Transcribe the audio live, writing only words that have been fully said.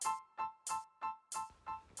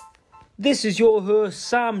This is your host,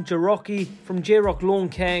 Sam Jarocki from J-Rock Lawn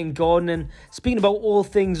Care and Gardening, speaking about all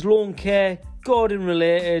things lawn care, garden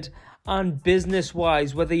related and business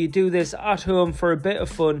wise, whether you do this at home for a bit of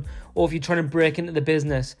fun or if you're trying to break into the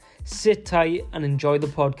business. Sit tight and enjoy the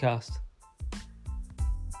podcast.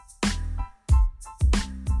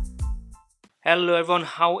 Hello everyone,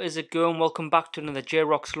 how is it going? Welcome back to another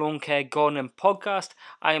J-Rock's Lawn Care Gardening podcast.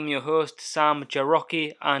 I am your host, Sam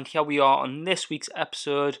Jarocki, and here we are on this week's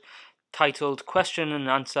episode titled Question and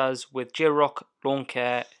Answers with J-Rock Lawn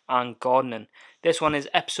Care and Gardening. This one is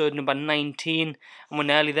episode number 19 and we're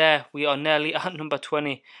nearly there. We are nearly at number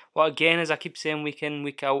 20. What again, as I keep saying week in,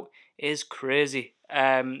 week out, is crazy.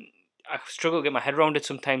 I struggle to get my head around it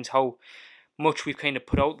sometimes, how much we've kind of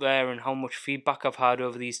put out there and how much feedback I've had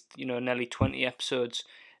over these, nearly 20 episodes.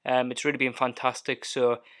 It's really been fantastic.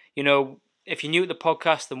 So, if you're new to the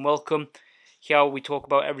podcast, then welcome. Here we talk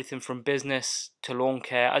about everything from business to lawn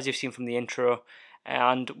care, as you've seen from the intro.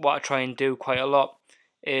 And what I try and do quite a lot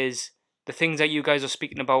is the things that you guys are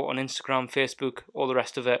speaking about on Instagram, Facebook, all the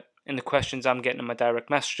rest of it, and the questions I'm getting in my direct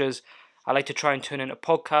messages. I like to try and turn into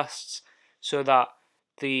podcasts so that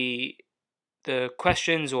the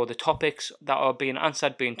questions or the topics that are being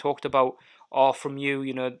answered, being talked about, are from you.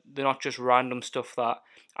 They're not just random stuff that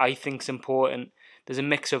I think's important. There's a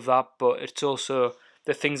mix of that, but it's also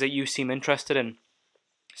the things that you seem interested in.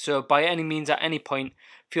 So by any means, at any point,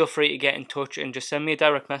 feel free to get in touch and just send me a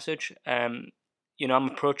direct message. I'm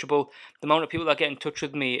approachable. The amount of people that get in touch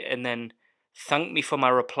with me and then thank me for my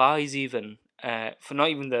replies, even for not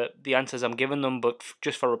even the answers I'm giving them, but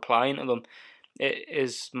just for replying to them, it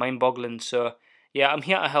is mind-boggling. So yeah, I'm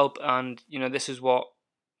here to help, and this is what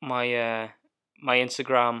my my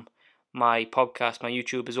Instagram, my podcast, my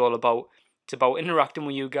YouTube is all about. It's about interacting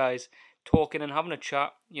with you guys, talking and having a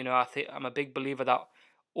chat. I think I'm a big believer that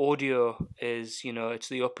audio is, it's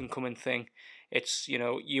the up and coming thing. It's,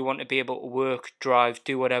 you want to be able to work, drive,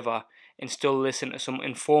 do whatever, and still listen to some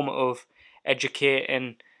informative,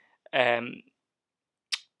 educating,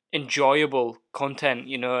 enjoyable content,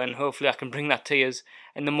 and hopefully I can bring that to you.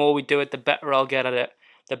 And the more we do it, the better I'll get at it,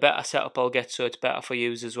 the better setup I'll get, so it's better for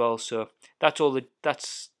you as well. So that's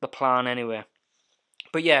the plan anyway.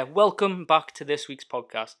 But yeah, welcome back to this week's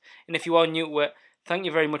podcast. And if you are new to it, thank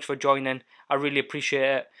you very much for joining. I really appreciate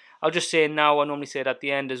it. I'll just say now, I normally say it at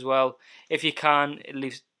the end as well. If you can, it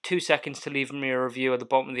leaves 2 seconds to leave me a review at the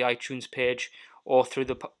bottom of the iTunes page or through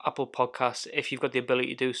the Apple Podcasts if you've got the ability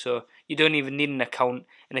to do so. You don't even need an account,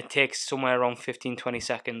 and it takes somewhere around 15-20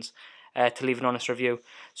 seconds to leave an honest review.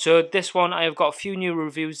 So this one, I have got a few new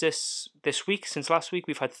reviews this week. Since last week,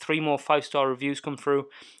 we've had 3 more 5-star reviews come through.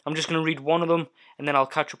 I'm just going to read one of them, and then I'll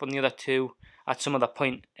catch up on the other 2 at some other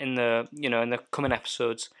point in the in the coming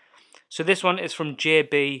episodes. So this one is from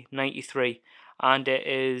JB93, and it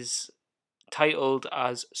is titled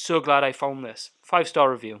as "So Glad I Found This."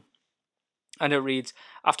 5-star review. And it reads,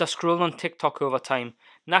 after scrolling on TikTok over time,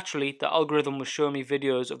 naturally the algorithm was showing me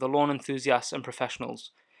videos of the lawn enthusiasts and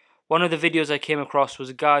professionals. One of the videos I came across was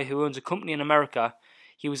a guy who owns a company in America.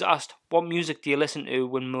 He was asked, "What music do you listen to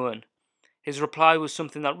when mowing?" His reply was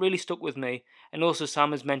something that really stuck with me, and also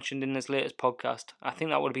Sam has mentioned in his latest podcast. I think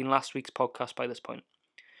that would have been last week's podcast by this point.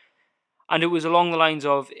 And it was along the lines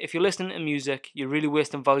of, if you're listening to music, you're really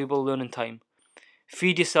wasting valuable learning time.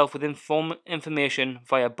 Feed yourself with information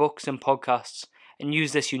via books and podcasts, and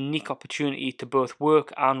use this unique opportunity to both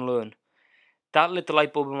work and learn. That lit the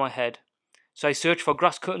light bulb in my head. So I searched for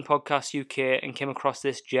Grass Cutting Podcasts UK and came across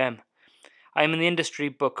this gem. I am in the industry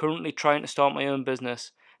but currently trying to start my own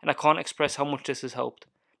business, and I can't express how much this has helped.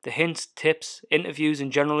 The hints, tips, interviews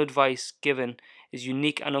and general advice given is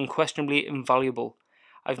unique and unquestionably invaluable.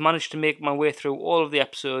 I've managed to make my way through all of the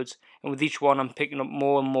episodes, and with each one I'm picking up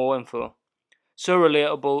more and more info. So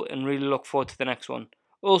relatable, and really look forward to the next one.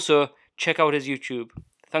 Also, check out his YouTube.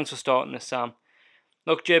 Thanks for starting this, Sam.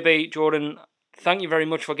 Look, JB, Jordan, thank you very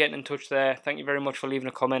much for getting in touch there. Thank you very much for leaving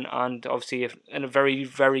a comment, and obviously in a very,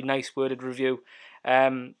 very nice worded review.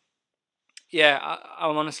 I'm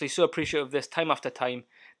honestly so appreciative of this time after time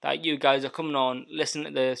that you guys are coming on, listening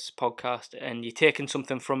to this podcast, and you're taking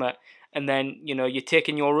something from it, and then you're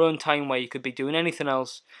taking your own time where you could be doing anything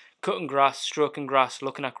else, cutting grass, stroking grass,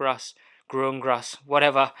 looking at grass, growing grass,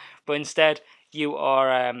 whatever, but instead you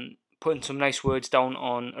are putting some nice words down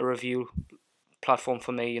on a review platform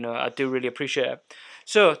for me. I do really appreciate it.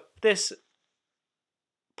 So this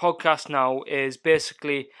podcast now is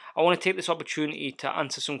basically, I want to take this opportunity to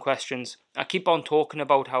answer some questions. I keep on talking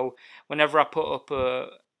about how whenever I put up a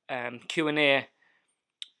Q&A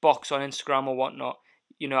box on Instagram or whatnot,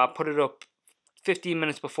 I put it up 15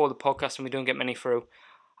 minutes before the podcast and we don't get many through.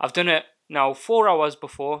 I've done it now 4 hours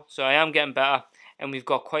before, so I am getting better, and we've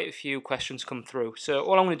got quite a few questions come through. So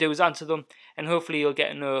all I'm going to do is answer them, and hopefully you'll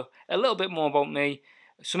get to know a little bit more about me,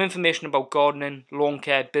 some information about gardening, lawn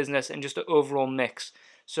care, business, and just the overall mix.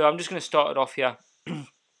 So I'm just going to start it off here,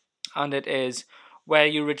 and it is, where are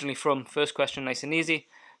you originally from? First question, nice and easy.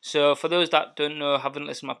 So for those that don't know, haven't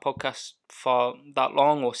listened to my podcast for that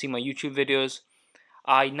long or seen my YouTube videos,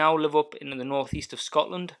 I now live up in the northeast of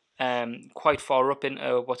Scotland, quite far up in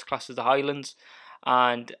what's classed as the Highlands,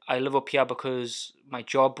 and I live up here because my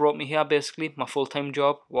job brought me here, basically, my full-time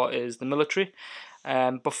job, what is the military.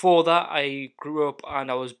 Before that, I grew up and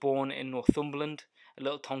I was born in Northumberland, a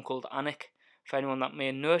little town called Alnwick. For anyone that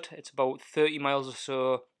may know it, it's about 30 miles or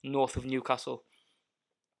so north of Newcastle.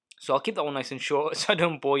 So I'll keep that one nice and short so I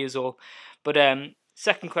don't bore you all. But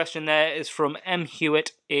second question there is from M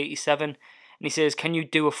Hewitt 87, and he says, can you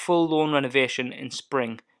do a full lawn renovation in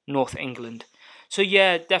spring, North England? So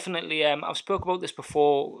yeah, definitely. I've spoke about this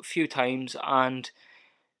before a few times, and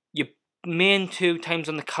your main 2 times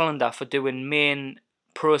on the calendar for doing main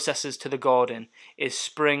processes to the garden is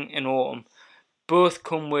spring and autumn. Both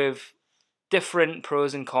come with different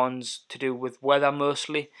pros and cons to do with weather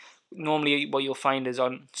mostly. Normally what you'll find is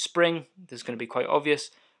on spring, there's going to be quite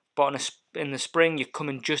obvious, but in the spring you're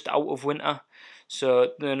coming just out of winter,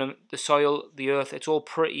 so the soil, the earth, it's all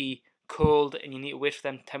pretty cold, and you need to wait for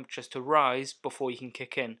them temperatures to rise before you can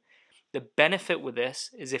kick in. The benefit with this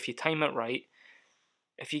is if you time it right,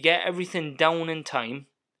 if you get everything down in time,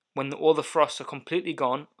 when all the frosts are completely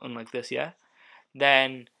gone, unlike this year,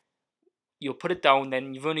 then you'll put it down,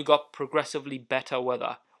 then you've only got progressively better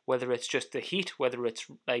weather, whether it's just the heat, whether it's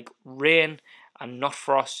like rain and not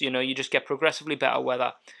frost, you just get progressively better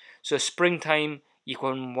weather. So springtime, you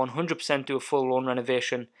can 100% do a full lawn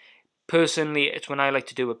renovation. Personally, it's when I like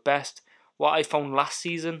to do it best. What I found last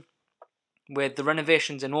season with the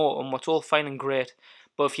renovations in autumn, what's all fine and great,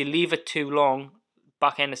 but if you leave it too long,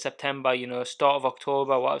 back end of September, start of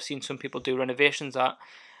October, what I've seen some people do renovations at,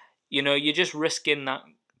 you're just risking that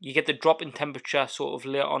you get the drop in temperature sort of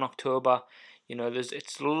late on October.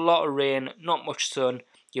 It's a lot of rain, not much sun.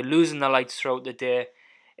 You're losing the lights throughout the day.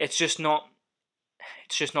 It's just not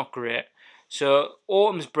great. So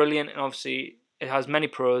autumn's brilliant, and obviously it has many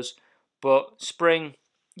pros, but spring,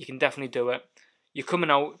 you can definitely do it. You're coming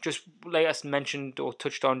out, just like I mentioned or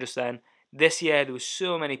touched on just then, this year there was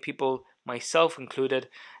so many people, myself included,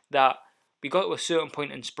 that we got to a certain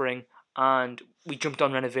point in spring and we jumped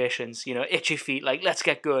on renovations, itchy feet, like let's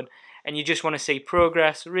get going, and you just want to see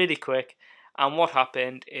progress really quick. And what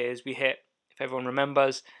happened is we hit, if everyone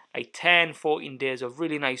remembers, like 10-14 days of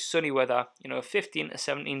really nice sunny weather, 15 to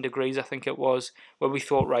 17 degrees I think it was, where we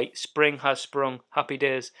thought, right, spring has sprung, happy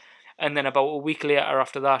days. And then about a week later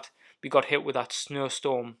after that, we got hit with that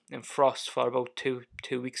snowstorm and frost for about two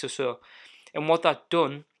weeks or so. And what that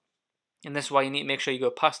done, and this is why you need to make sure you go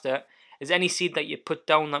past it, is any seed that you put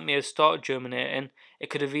down that may have started germinating, it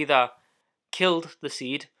could have either killed the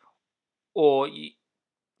seed, or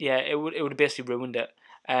it would have basically ruined it.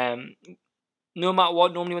 No matter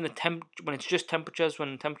what, normally when it's just temperatures,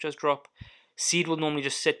 when temperatures drop, seed will normally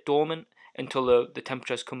just sit dormant until the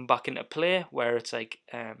temperatures come back into play, where it's like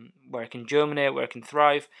where it can germinate, where it can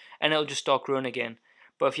thrive, and it'll just start growing again.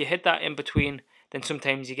 But if you hit that in between, then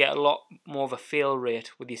sometimes you get a lot more of a fail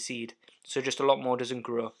rate with your seed, so just a lot more doesn't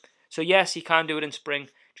grow. So yes, you can do it in spring.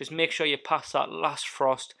 Just make sure you pass that last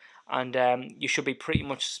frost, and you should be pretty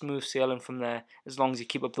much smooth sailing from there, as long as you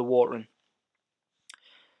keep up the watering.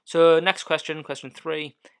 So next question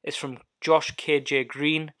 3, is from Josh KJ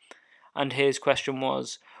Green, and his question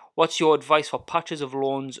was, what's your advice for patches of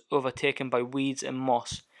lawns overtaken by weeds and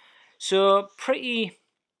moss? So pretty,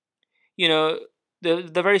 the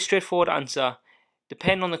very straightforward answer,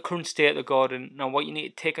 depending on the current state of the garden. Now what you need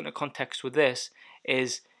to take into context with this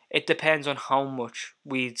is, it depends on how much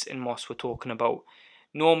weeds and moss we're talking about.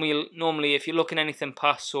 Normally, if you're looking anything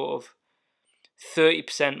past sort of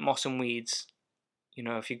 30% moss and weeds,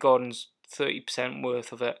 if your garden's 30%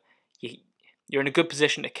 worth of it, you're in a good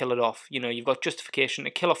position to kill it off. You've got justification to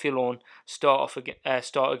kill off your lawn, start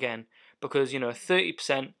again, because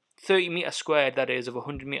 30%, 30 meter squared, that is, of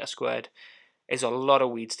 100 meter squared, is a lot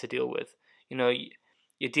of weeds to deal with.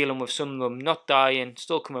 You're dealing with some of them not dying,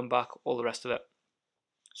 still coming back, all the rest of it.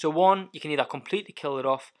 So one, you can either completely kill it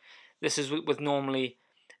off. This is with normally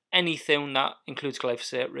anything that includes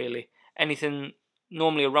glyphosate, really. Anything,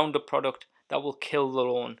 normally a Roundup product, that will kill the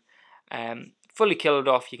lawn. Fully kill it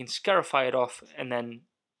off, you can scarify it off, and then,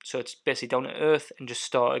 so it's basically down to earth, and just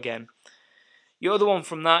start again. The other one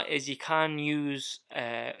from that is you can use,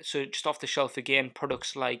 so just off the shelf again,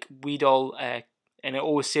 products like Weedol, and it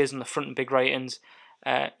always says on the front in big writings,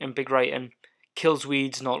 in big writing. Kills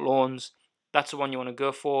weeds, not lawns. That's the one you want to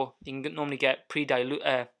go for. You can normally get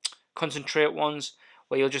concentrate ones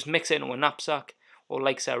where you'll just mix it into a knapsack or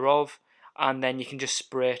likes thereof, and then you can just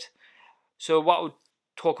spray it. So what I would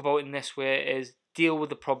talk about in this way is deal with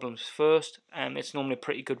the problems first. It's normally a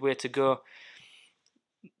pretty good way to go.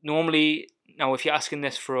 Normally, now if you're asking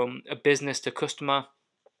this from a business to customer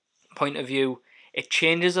point of view, it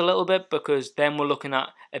changes a little bit, because then we're looking at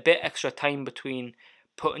a bit extra time between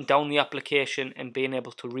putting down the application and being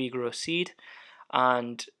able to regrow seed.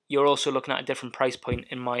 And you're also looking at a different price point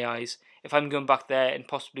in my eyes. If I'm going back there and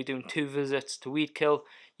possibly doing 2 visits to weed kill,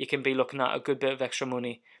 you can be looking at a good bit of extra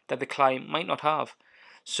money that the client might not have.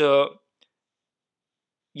 So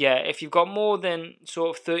yeah, if you've got more than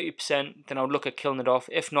sort of 30%, then I would look at killing it off.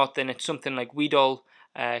 If not, then it's something like Weedol,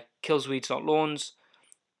 kills weeds not lawns.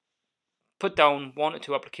 Put down 1 or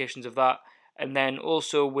 2 applications of that, and then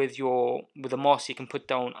also with the moss you can put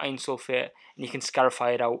down iron sulfate and you can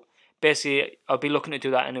scarify it out. Basically, I'll be looking to do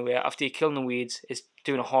that anyway. After you're killing the weeds, is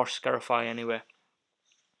doing a harsh scarify anyway.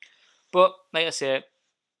 But like I say,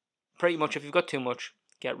 pretty much if you've got too much,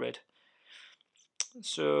 get rid.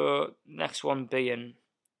 So next one being,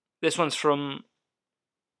 this one's from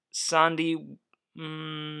Sandy.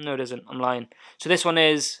 No, it isn't. I'm lying. So this one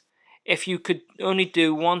is, if you could only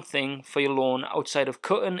do one thing for your lawn outside of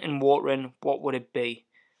cutting and watering, what would it be?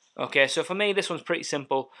 Okay, so for me, this one's pretty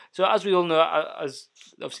simple. So as we all know, as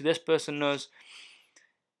obviously this person knows,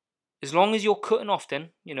 as long as you're cutting often,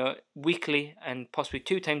 weekly and possibly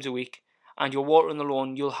 2 times a week, and you're watering the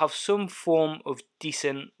lawn, you'll have some form of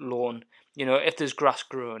decent lawn, if there's grass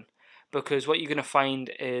growing. Because what you're going to find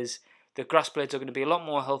is the grass blades are going to be a lot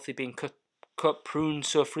more healthy being cut, pruned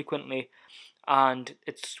so frequently, and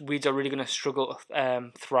weeds are really going to struggle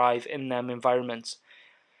to thrive in them environments.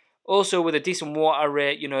 Also, with a decent water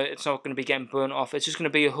rate, it's not going to be getting burnt off. It's just going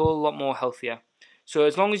to be a whole lot more healthier. So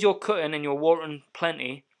as long as you're cutting and you're watering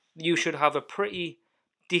plenty, you should have a pretty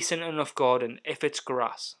decent enough garden if it's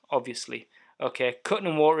grass, obviously. Okay, cutting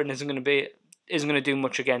and watering isn't going to do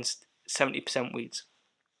much against 70% weeds.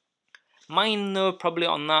 Mine, though, probably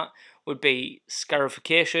on that would be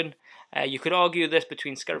scarification. You could argue this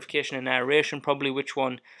between scarification and aeration, probably which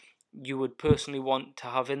one you would personally want to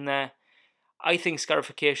have in there. I think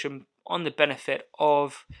scarification on the benefit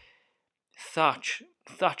of thatch.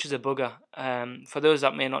 Thatch is a bugger. For those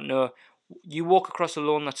that may not know, you walk across a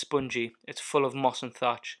lawn that's spongy. It's full of moss and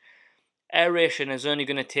thatch. Aeration is only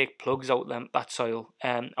going to take plugs out that soil,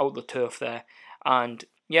 out the turf there. And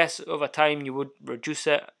yes, over time you would reduce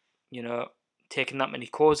it, taking that many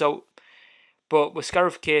cores out. But with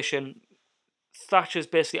scarification, thatch is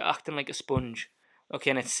basically acting like a sponge.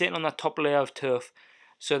 Okay, and it's sitting on that top layer of turf,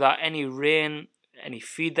 so that any rain, any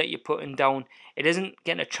feed that you're putting down, it isn't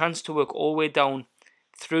getting a chance to work all the way down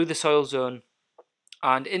through the soil zone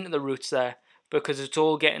and into the roots there, because it's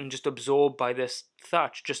all getting just absorbed by this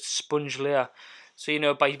thatch, just sponge layer. So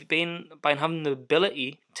by having the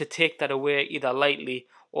ability to take that away either lightly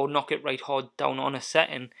or knock it right hard down on a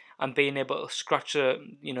setting, and being able to scratch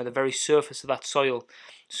the very surface of that soil,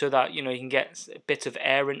 so that you can get bits of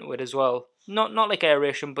air into it as well. Not like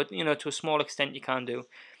aeration, but to a small extent you can do,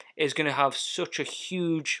 is going to have such a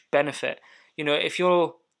huge benefit. If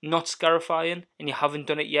you're not scarifying and you haven't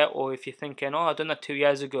done it yet, or if you're thinking, oh, I've done that 2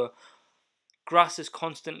 years ago, grass is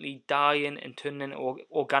constantly dying and turning into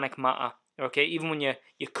organic matter. Okay, even when you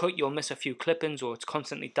cut, you'll miss a few clippings, or it's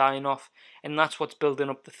constantly dying off, and that's what's building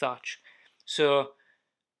up the thatch. So,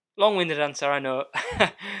 long-winded answer, I know,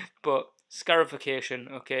 but scarification,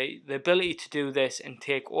 okay, the ability to do this and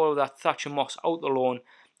take all of that thatch and moss out the lawn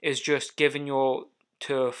is just giving your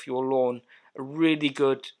turf, your lawn, a really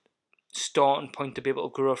good starting point to be able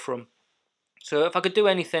to grow from. So if I could do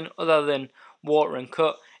anything other than water and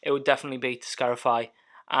cut, it would definitely be to scarify,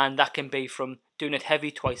 and that can be from doing it heavy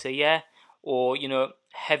twice a year, or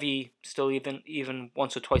heavy still even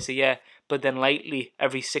once or twice a year, but then lightly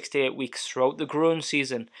every 6 to 8 weeks throughout the growing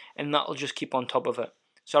season, and that'll just keep on top of it.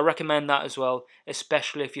 So I recommend that as well,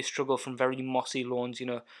 especially if you struggle from very mossy lawns,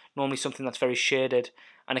 normally something that's very shaded,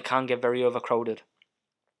 and it can get very overcrowded.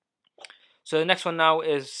 So the next one now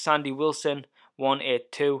is Sandy Wilson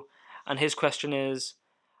 182, and his question is,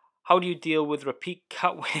 how do you deal with repeat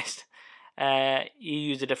cat waste? You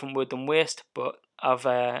used a different word than waste, but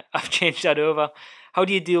I've changed that over. How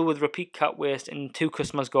do you deal with repeat cat waste in 2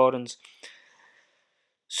 customers' gardens?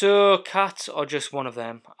 So cats are just one of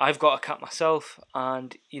them. I've got a cat myself,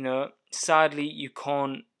 and sadly you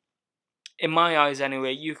can't, in my eyes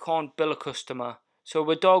anyway, you can't bill a customer. So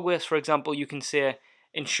with dog waste, for example, you can say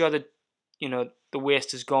ensure that the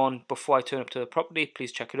waste is gone before I turn up to the property,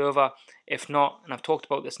 please check it over. If not, and I've talked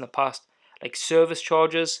about this in the past, like service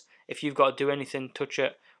charges, if you've got to do anything, touch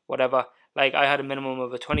it, whatever. Like I had a minimum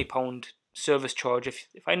of a £20 service charge. If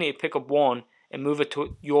I need to pick up one and move it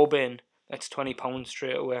to your bin, that's £20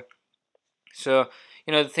 straight away. So,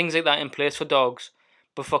 things like that in place for dogs.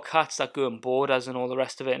 But for cats that go on borders and all the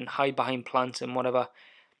rest of it and hide behind plants and whatever,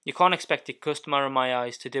 you can't expect your customer, in my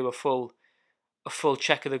eyes, to do a full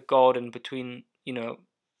check of the garden between,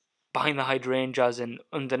 behind the hydrangeas and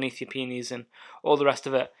underneath your peonies and all the rest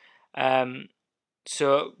of it.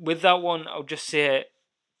 So with that one, I'll just say,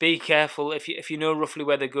 be careful. If you know roughly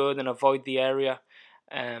where they go, then avoid the area.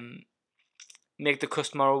 Make the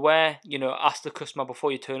customer aware. Ask the customer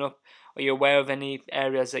before you turn up, are you aware of any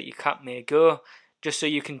areas that your cat may go? Just so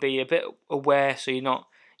you can be a bit aware, so you're not.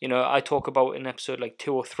 I talk about in episode like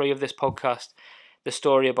 2 or 3 of this podcast, the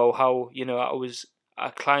story about how I was at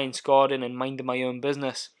a client's garden and minding my own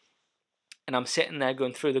business, and I'm sitting there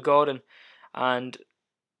going through the garden and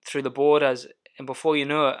through the borders, and before you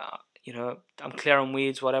know it, I'm clearing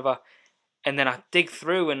weeds, whatever, and then I dig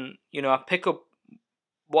through and I pick up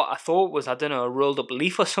what I thought was, I don't know, a rolled up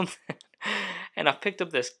leaf or something, and I picked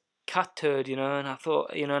up this cat turd, and I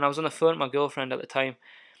thought, and I was on the phone with my girlfriend at the time,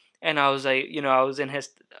 and I was like, I was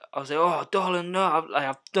like, oh darling, no,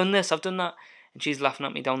 I've done this, I've done that, and she's laughing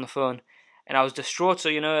at me down the phone, and I was distraught. So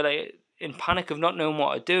like in panic of not knowing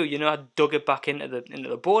what to do, I dug it back into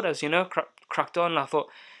the borders, cracked on, and I thought,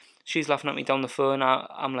 she's laughing at me down the phone.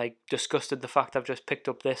 I'm like disgusted the fact I've just picked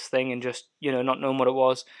up this thing and just not knowing what it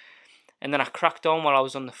was. And then I cracked on while I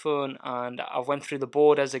was on the phone, and I went through the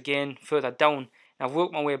borders again further down. And I've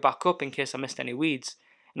worked my way back up in case I missed any weeds.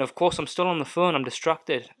 And of course I'm still on the phone, I'm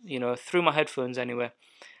distracted, through my headphones anyway.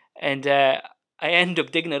 And I end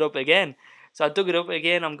up digging it up again. So I dug it up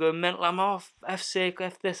again, I'm going mental, I'm off, F sake,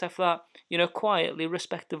 F this, F that, quietly,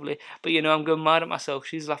 respectively. But I'm going mad at myself,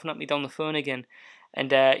 she's laughing at me down the phone again.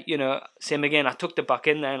 And same again, I tucked it back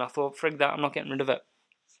in there and I thought, frig that, I'm not getting rid of it.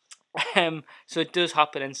 So it does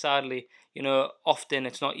happen, and sadly, often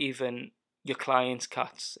it's not even your client's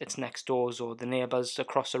cats, it's next doors or the neighbours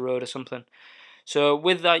across the road or something. So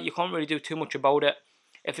with that, you can't really do too much about it.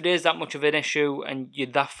 If it is that much of an issue and you're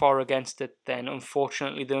that far against it, then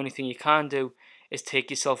unfortunately the only thing you can do is take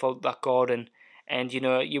yourself out of that garden, and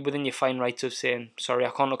you're within your fine rights of saying, sorry,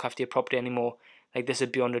 I can't look after your property anymore. Like, this is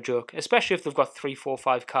beyond a joke, especially if they've got 3, 4,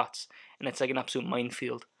 5 cats and it's like an absolute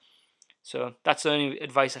minefield. So that's the only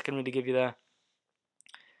advice I can really give you there.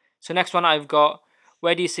 So next one I've got,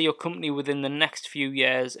 where do you see your company within the next few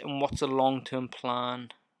years and what's the long-term plan?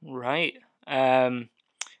 Right.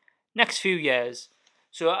 Next few years.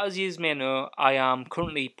 So as you may know, I am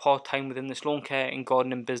currently part-time within this lawn care and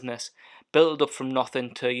gardening business, built up from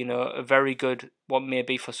nothing to, a very good, what may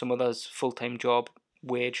be for some others, full-time job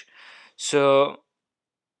wage. So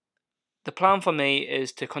the plan for me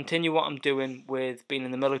is to continue what I'm doing with being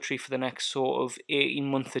in the military for the next sort of 18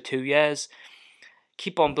 months to 2 years.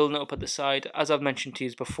 Keep on building it up at the side. As I've mentioned to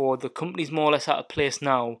you before, the company's more or less at a place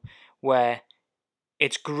now where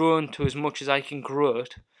it's grown to as much as I can grow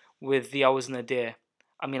it with the hours in the day.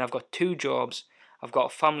 I mean, I've got 2 jobs, I've got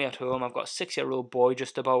a family at home, I've got a 6-year-old boy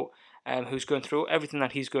just about, who's going through everything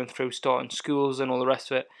that he's going through, starting schools and all the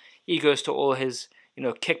rest of it. He goes to all his,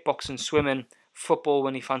 kickboxing, swimming, football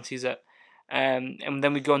when he fancies it. And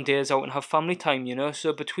then we go on days out and have family time,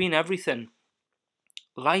 So between everything,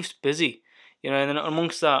 life's busy, and then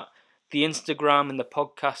amongst that, the Instagram and the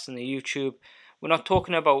podcast and the YouTube, we're not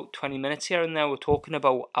talking about 20 minutes here and there, we're talking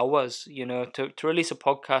about hours, to release a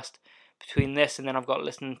podcast between this and then I've got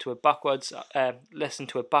listening to it backwards, listen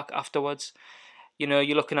to it back afterwards. You're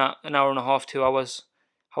looking at an hour and a half, 2 hours,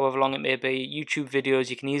 however long it may be. YouTube videos,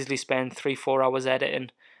 you can easily spend 3-4 hours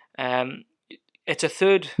editing. It's a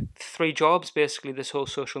 3 jobs basically, this whole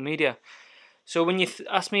social media. So when you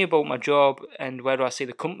ask me about my job and where do I see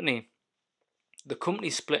the company's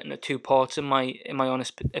split into 2 parts in my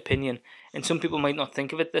honest opinion, and some people might not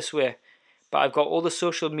think of it this way, but I've got all the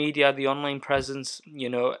social media, the online presence,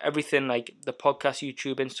 everything like the podcast,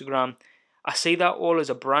 YouTube, Instagram. I see that all as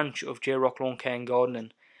a branch of J-Rock Lawn Care and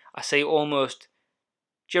Gardening. I see almost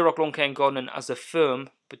J-Rock Lawn Care and Gardening as a firm,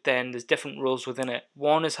 but then there's different roles within it.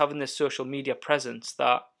 One is having this social media presence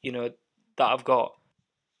that I've got,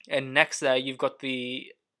 and next there you've got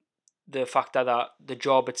the fact that the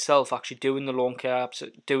job itself, actually doing the lawn care,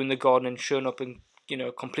 doing the gardening, showing up and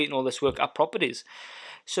completing all this work at properties.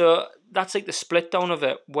 So that's like the split down of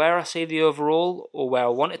it. Where I see the overall, or where I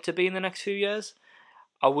want it to be in the next few years,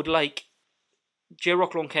 I would like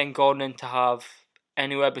J-Rock Lawn Care and Gardening to have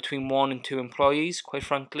anywhere between 1 and 2 employees, quite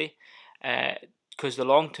frankly. because the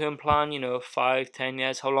long-term plan, 5, 10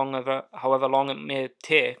 years, however long it may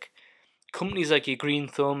take, companies like your Green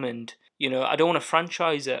Thumb and, I don't want to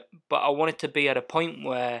franchise it, but I want it to be at a point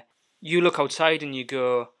where you look outside and you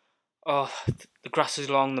go, oh, the grass is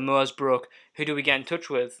long, the mower's broke, who do we get in touch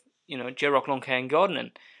with? J-Rock Lawn Care and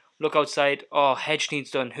Gardening. Look outside, oh, hedge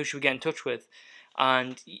needs done, who should we get in touch with?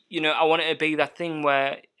 And, I want it to be that thing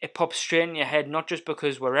where it pops straight in your head, not just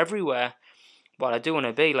because we're everywhere. Well, I do want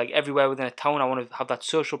to be like everywhere within a town. I want to have that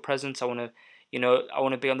social presence. I want to, I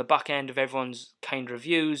want to be on the back end of everyone's kind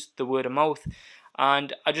reviews, the word of mouth,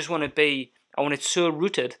 and I just want to be. I want it so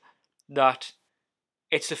rooted that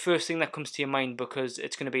it's the first thing that comes to your mind, because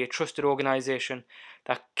it's going to be a trusted organisation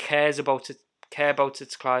that cares about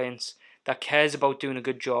its clients, that cares about doing a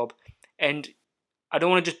good job, and I don't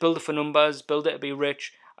want to just build it for numbers, build it to be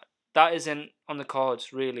rich. That isn't on the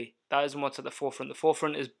cards, really. That isn't what's at the forefront. The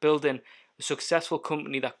forefront is building a successful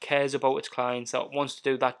company that cares about its clients, that wants to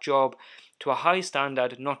do that job to a high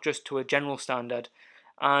standard, not just to a general standard.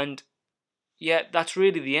 And yeah, that's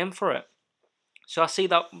really the aim for it. So I see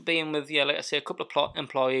that being with, like I say, a couple of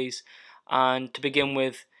employees, and to begin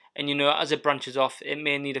with, and as it branches off, it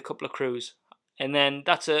may need a couple of crews, and then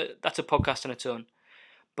that's a podcast on its own.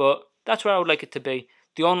 But that's where I would like it to be.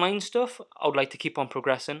 The online stuff, I would like to keep on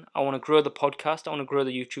progressing. I want to grow the podcast. I want to grow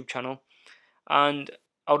the YouTube channel. And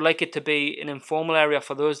I would like it to be an informal area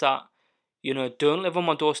for those that, don't live on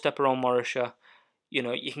my doorstep around Morrisshire.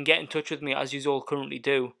 You can get in touch with me, as you all currently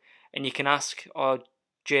do, and you can ask, oh,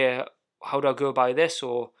 Jay, how do I go by this?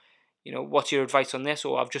 Or, what's your advice on this?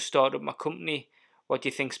 Or I've just started my company. What do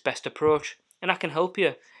you think's best approach? And I can help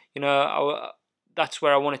you. That's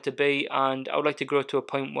where I want it to be, and I would like to grow to a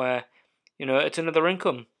point where, it's another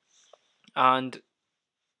income, and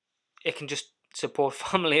it can just support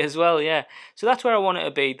family as well. Yeah, so that's where I want it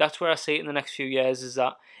to be. That's where I see it in the next few years, is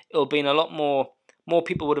that it'll be in a lot more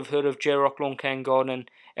people would have heard of J-Rock Lawn Care and Gardening,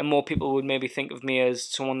 and more people would maybe think of me as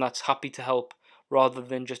someone that's happy to help, rather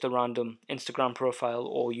than just a random Instagram profile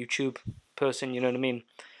or YouTube person. You know what I mean?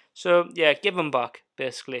 So yeah, give them back.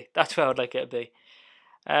 Basically, that's where I'd like it to be.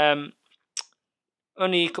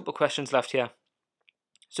 Only a couple of questions left here.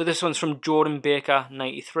 So this one's from Jordan Baker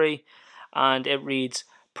 93, and it reads,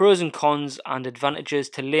 pros and cons and advantages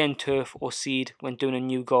to laying turf or seed when doing a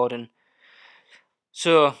new garden.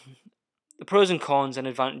 So the pros and cons and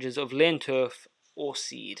advantages of laying turf or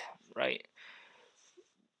seed, right?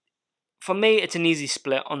 For me, it's an easy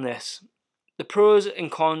split on this. The pros and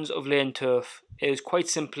cons of laying turf is quite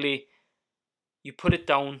simply, you put it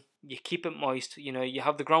down, you keep it moist, you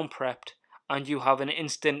have the ground prepped, and you have an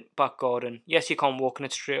instant back garden. Yes, you can't walk in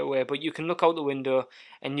it straight away, but you can look out the window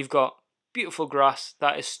and you've got beautiful grass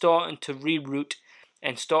that is starting to reroot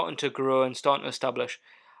and starting to grow and starting to establish.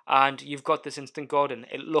 And you've got this instant garden.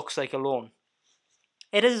 It looks like a lawn.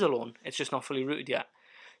 It is a lawn, it's just not fully rooted yet.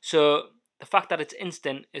 So the fact that it's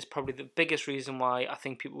instant is probably the biggest reason why I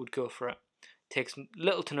think people would go for it. It takes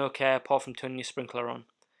little to no care apart from turning your sprinkler on.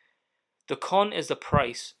 The con is the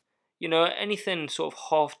price. Anything sort of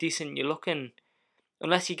half decent, you're looking,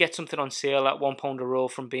 unless you get something on sale at £1 a roll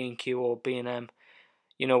from B&Q or B&M,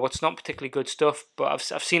 what's not particularly good stuff, but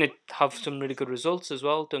I've seen it have some really good results as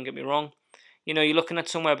well, don't get me wrong. You're looking at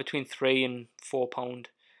somewhere between £3 and £4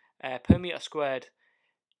 per metre squared.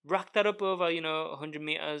 Rack that up over, 100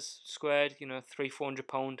 metres squared,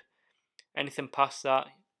 £300-400. Anything past that,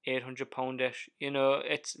 £800-ish.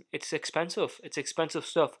 It's expensive. It's expensive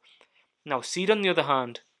stuff. Now, seed on the other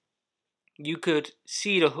hand, you could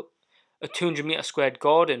seed a 200 metre squared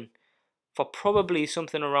garden for probably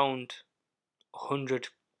something around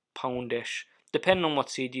 £100-ish, depending on what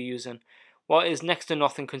seed you're using. What is next to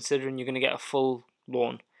nothing considering you're going to get a full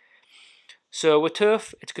lawn. So with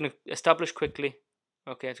turf, it's going to establish quickly.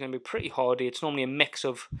 Okay, it's going to be pretty hardy. It's normally a mix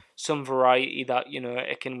of some variety that,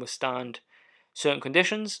 it can withstand certain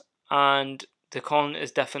conditions, and the con is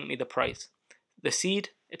definitely the price. The seed,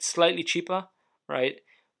 it's slightly cheaper, right?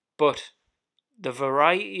 But the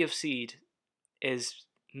variety of seed is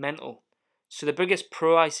mental. So the biggest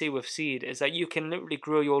pro I see with seed is that you can literally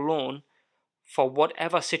grow your lawn for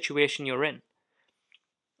whatever situation you're in.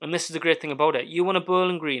 And this is the great thing about it. You want a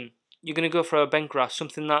Bowling Green, you're going to go for a bent grass,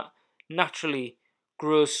 something that naturally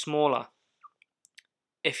grows smaller.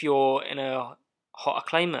 If you're in a hotter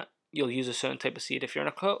climate, you'll use a certain type of seed. If you're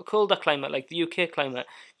in a colder climate, like the UK climate,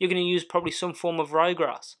 you're going to use probably some form of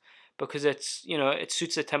ryegrass, because it's, it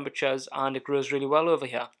suits the temperatures and it grows really well over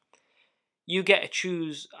here. You get to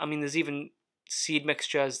choose. I mean, there's even seed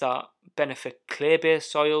mixtures that benefit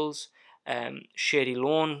clay-based soils, shady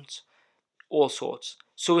lawns, all sorts.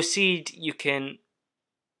 So a seed, you can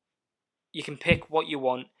pick what you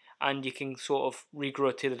want, and you can sort of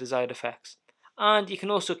regrow to the desired effects. And you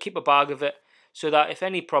can also keep a bag of it so that if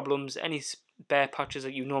any problems, any bare patches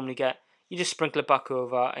that you normally get, you just sprinkle it back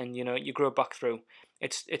over and you grow back through.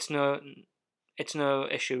 It's no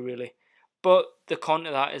issue really. But the con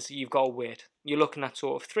to that is you've got to wait. You're looking at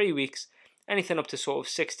sort of 3 weeks, anything up to sort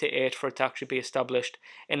of 6 to 8 for it to actually be established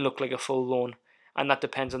and look like a full lawn. And that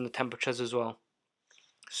depends on the temperatures as well.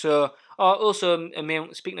 So also,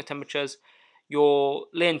 speaking of temperatures, your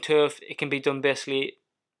laying turf, it can be done basically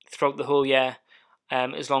throughout the whole year,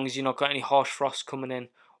 as long as you've not got any harsh frost coming in.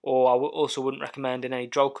 Or I also wouldn't recommend in any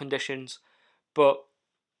drought conditions. But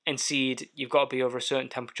in seed, you've got to be over a certain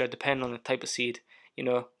temperature, depending on the type of seed.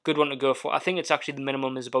 Good one to go for. I think it's actually the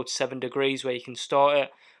minimum is about 7 degrees where you can start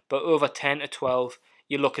it, but over 10 to 12,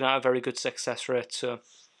 you're looking at a very good success rate. So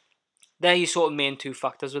they're your sort of main two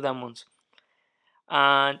factors with them ones.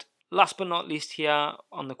 And last but not least here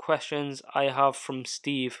on the questions I have from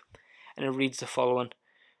Steve, and it reads the following.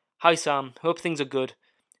 Hi Sam, hope things are good.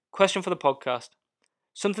 Question for the podcast.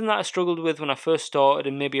 Something that I struggled with when I first started,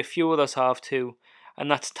 and maybe a few others have too, and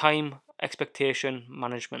that's time expectation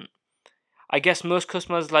management. I guess most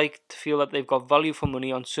customers like to feel that they've got value for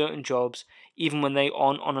money on certain jobs, even when they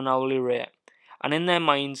aren't on an hourly rate. And in their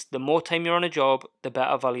minds, the more time you're on a job, the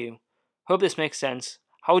better value. Hope this makes sense.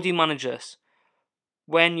 How do you manage this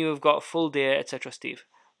when you've got a full day, etc., Steve?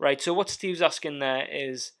 Right, so what Steve's asking there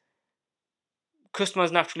is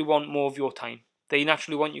customers naturally want more of your time. They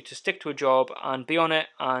naturally want you to stick to a job and be on it,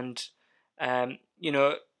 and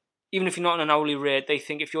even if you're not on an hourly rate, they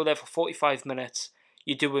think if you're there for 45 minutes,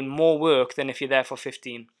 you're doing more work than if you're there for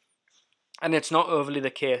 15. And it's not overly the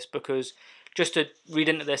case, because just to read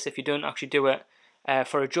into this, if you don't actually do it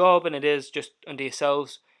for a job and it is just under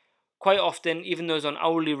yourselves, quite often, even those on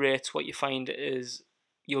hourly rates, what you find is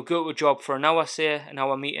you'll go to a job for an hour, say, an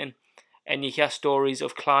hour meeting, and you hear stories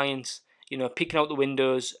of clients, peeking out the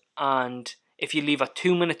windows, and if you leave at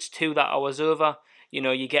 2 minutes to that hour's over,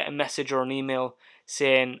 you get a message or an email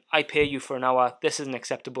saying, I pay you for an hour, this isn't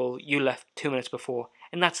acceptable, you left 2 minutes before.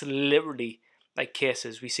 And that's literally like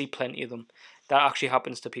cases, we see plenty of them, that actually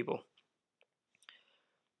happens to people.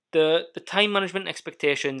 The time management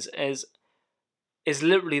expectations is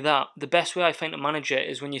literally that. The best way I find to manage it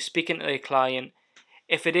is when you're speaking to a client.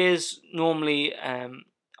 If it is normally,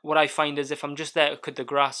 what I find is if I'm just there to cut the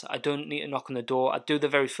grass, I don't need to knock on the door. I do the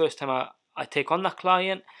very first time I take on that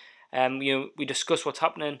client. We discuss what's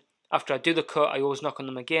happening. After I do the cut, I always knock on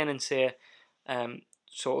them again and say,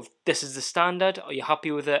 sort of, this is the standard. Are you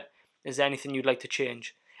happy with it? Is there anything you'd like to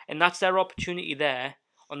change? And that's their opportunity there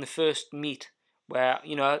on the first meet, where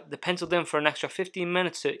they penciled in for an extra 15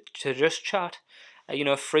 minutes to just chat,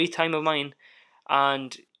 free time of mine,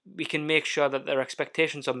 and we can make sure that their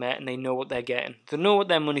expectations are met and they know what they're getting. They know what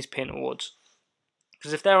their money's paying towards.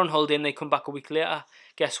 Because if they're on holiday and they come back a week later,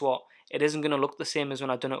 guess what? It isn't going to look the same as when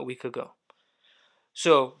I've done it a week ago.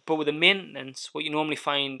 So, but with the maintenance, what you normally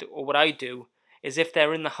find, or what I do, is if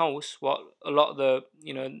they're in the house, what a lot of the,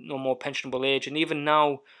 no more pensionable age, and even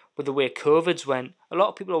now with the way COVID's went, a lot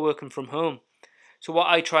of people are working from home. So what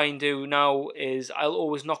I try and do now is I'll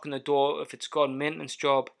always knock on the door if it's got a maintenance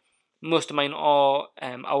job. Most of mine are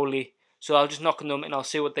hourly, so I'll just knock on them and I'll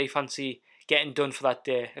see what they fancy getting done for that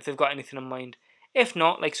day, if they've got anything in mind. If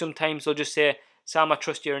not, like sometimes they'll just say, Sam, I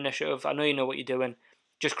trust your initiative, I know you know what you're doing,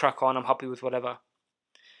 just crack on, I'm happy with whatever.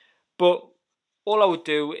 But all I would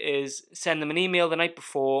do is send them an email the night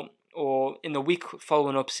before or in the week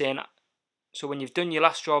following up saying, so when you've done your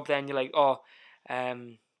last job then you're like,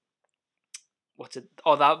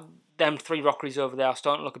 them 3 rockeries over there are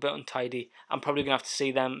starting to look a bit untidy, I'm probably going to have to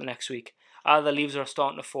see them next week. The leaves are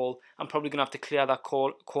starting to fall, I'm probably going to have to clear that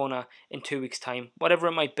corner in 2 weeks time, whatever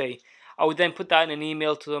it might be. I would then put that in an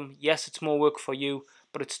email to them. Yes, it's more work for you,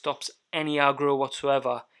 but it stops any aggro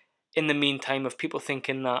whatsoever in the meantime of people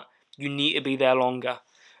thinking that you need to be there longer.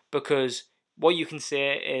 Because what you can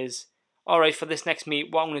say is, alright, for this next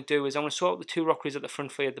meet, what I'm going to do is I'm going to sort out the 2 rockeries at the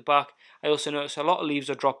front for you at the back. I also notice a lot of leaves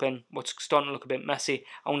are dropping, what's starting to look a bit messy.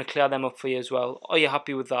 I want to clear them up for you as well. Are you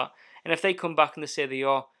happy with that? And if they come back and they say they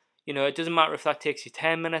are, it doesn't matter if that takes you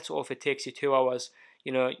 10 minutes or if it takes you 2 hours.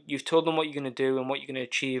 You've told them what you're going to do and what you're going to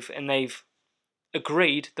achieve, and they've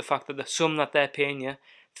agreed the fact that the sum that they're paying you,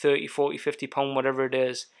 30, 40, 50 pound, whatever it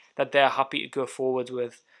is, that they're happy to go forward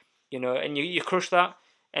with, and you crush that,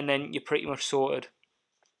 and then you're pretty much sorted.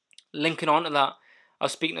 Linking on to that, I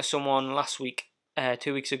was speaking to someone last week,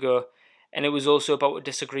 2 weeks ago, and it was also about a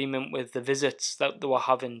disagreement with the visits that they were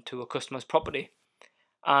having to a customer's property.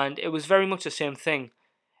 And it was very much the same thing.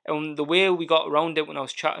 And the way we got around it when I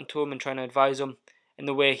was chatting to him and trying to advise him, and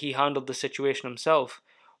the way he handled the situation himself,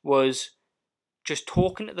 was just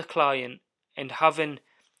talking to the client and having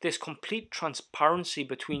this complete transparency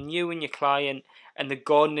between you and your client and the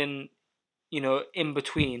gardening, in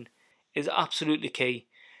between is absolutely key.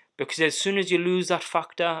 Because as soon as you lose that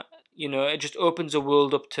factor, it just opens a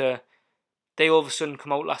world up to they all of a sudden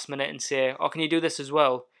come out last minute and say, "Oh, can you do this as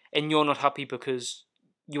well?" And you're not happy because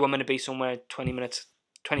you were meant to be somewhere 20 minutes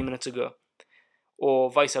ago,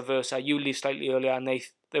 or vice versa. You leave slightly earlier, and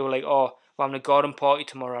they were like, "Oh, we're having a garden party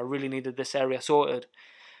tomorrow. I really needed this area sorted."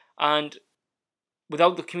 And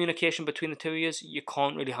without the communication between the two of you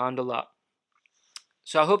can't really handle that.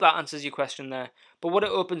 So I hope that answers your question there. But what it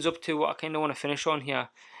opens up to, what I kind of want to finish on here,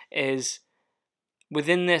 is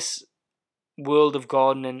within this world of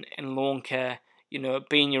gardening and lawn care,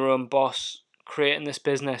 being your own boss, creating this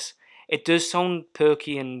business, it does sound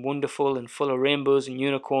perky and wonderful and full of rainbows and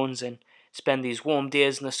unicorns and spend these warm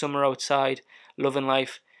days in the summer outside, loving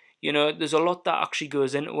life. There's a lot that actually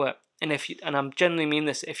goes into it. And I'm genuinely mean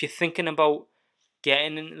this, if you're thinking about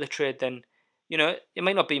getting into the trade, then, it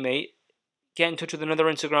might not be me. Get in touch with another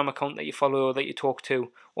Instagram account that you follow or that you talk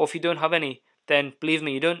to. Or if you don't have any, then believe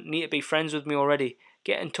me, you don't need to be friends with me already.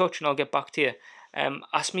 Get in touch and I'll get back to you.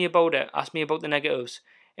 Ask me about it. Ask me about the negatives.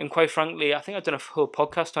 And quite frankly, I think I've done a whole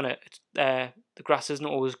podcast on it. The grass isn't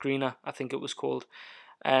always greener, I think it was called.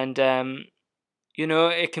 And,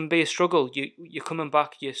 it can be a struggle. You're coming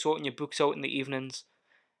back, you're sorting your books out in the evenings.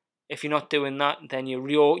 If you're not doing that, then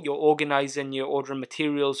you're organising, you're ordering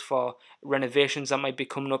materials for renovations that might be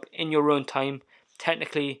coming up in your own time.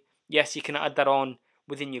 Technically, yes, you can add that on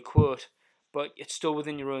within your quote, but it's still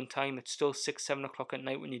within your own time. It's still 6, 7 o'clock at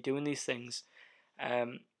night when you're doing these things.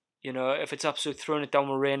 If it's absolutely throwing it down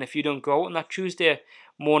with rain, if you don't go out on that Tuesday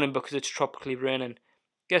morning because it's tropically raining,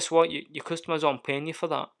 guess what? Your customers aren't paying you for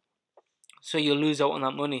that. So you'll lose out on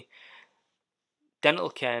that money.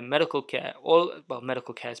 Dental care, medical care,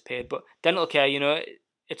 medical care is paid, but dental care,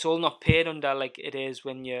 it's all not paid under like it is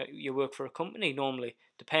when you work for a company normally,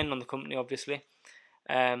 depending on the company, obviously.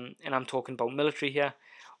 And I'm talking about military here.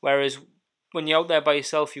 Whereas when you're out there by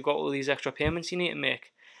yourself, you've got all these extra payments you need to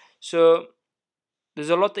make. So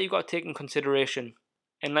there's a lot that you've got to take in consideration.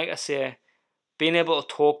 And like I say, being able to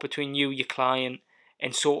talk between you, your client,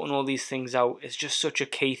 and sorting all these things out is just such a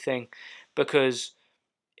key thing, because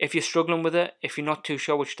if you're struggling with it, if you're not too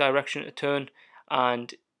sure which direction to turn,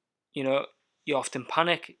 and you often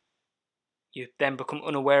panic, you then become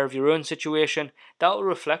unaware of your own situation, that will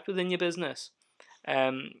reflect within your business.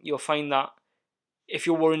 You'll find that if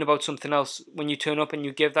you're worrying about something else, when you turn up and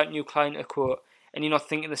you give that new client a quote and you're not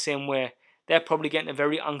thinking the same way, they're probably getting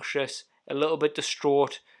very anxious, a little bit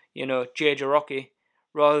distraught, J.J. Rocky,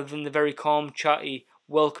 rather than the very calm, chatty,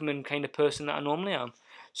 welcoming kind of person that I normally am.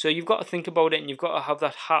 So you've got to think about it, and you've got to have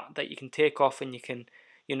that hat that you can take off, and you can,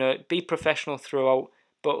 be professional throughout,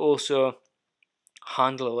 but also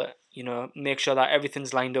handle it. Make sure that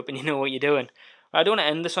everything's lined up and you know what you're doing. I don't want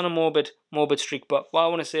to end this on a morbid streak, but what I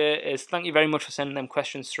want to say is thank you very much for sending them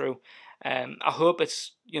questions through. I hope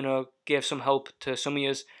it's gave some help to some of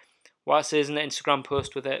you. What I says in the Instagram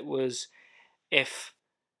post with it was, if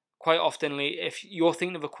you're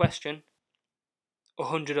thinking of a question,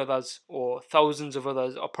 100 others or thousands of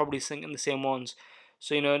others are probably thinking the same ones.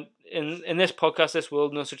 So, in this podcast, this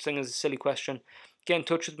world, no such thing as a silly question. Get in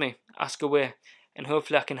touch with me, ask away, and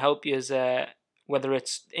hopefully I can help you, as whether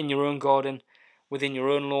it's in your own garden, within your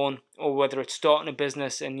own lawn, or whether it's starting a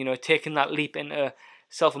business and, taking that leap into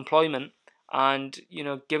self-employment and,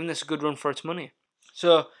 giving this a good run for its money.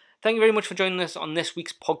 So, thank you very much for joining us on this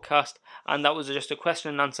week's podcast, and that was just a question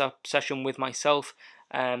and answer session with myself,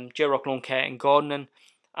 J-Rock Lawn Care and Gardening,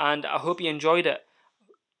 and I hope you enjoyed it.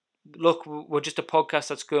 Look, we're just a podcast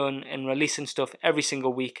that's going and releasing stuff every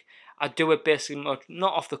single week. I do it basically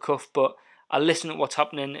not off the cuff, but I listen to what's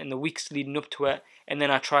happening in the weeks leading up to it, and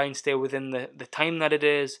then I try and stay within the time that it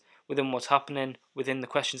is, within what's happening, within the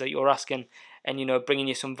questions that you're asking, and bringing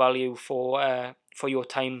you some value for your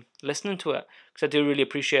time listening to it, because I do really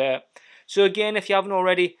appreciate it. So again, if you haven't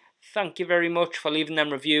already, thank you very much for leaving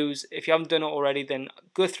them reviews. If you haven't done it already, then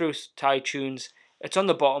go through to iTunes. It's on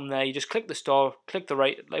the bottom there. You just click the star, click the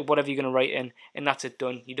write, like whatever you're going to write in, and that's it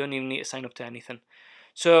done. You don't even need to sign up to anything.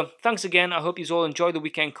 So thanks again. I hope you all enjoy the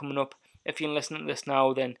weekend coming up. If you're listening to this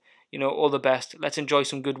now, then all the best. Let's enjoy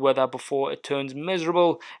some good weather before it turns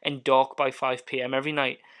miserable and dark by 5 p.m. every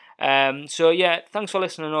night. So yeah, thanks for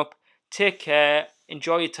listening up. Take care.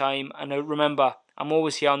 Enjoy your time, and remember, I'm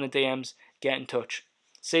always here on the DMs. Get in touch.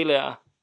 See you later.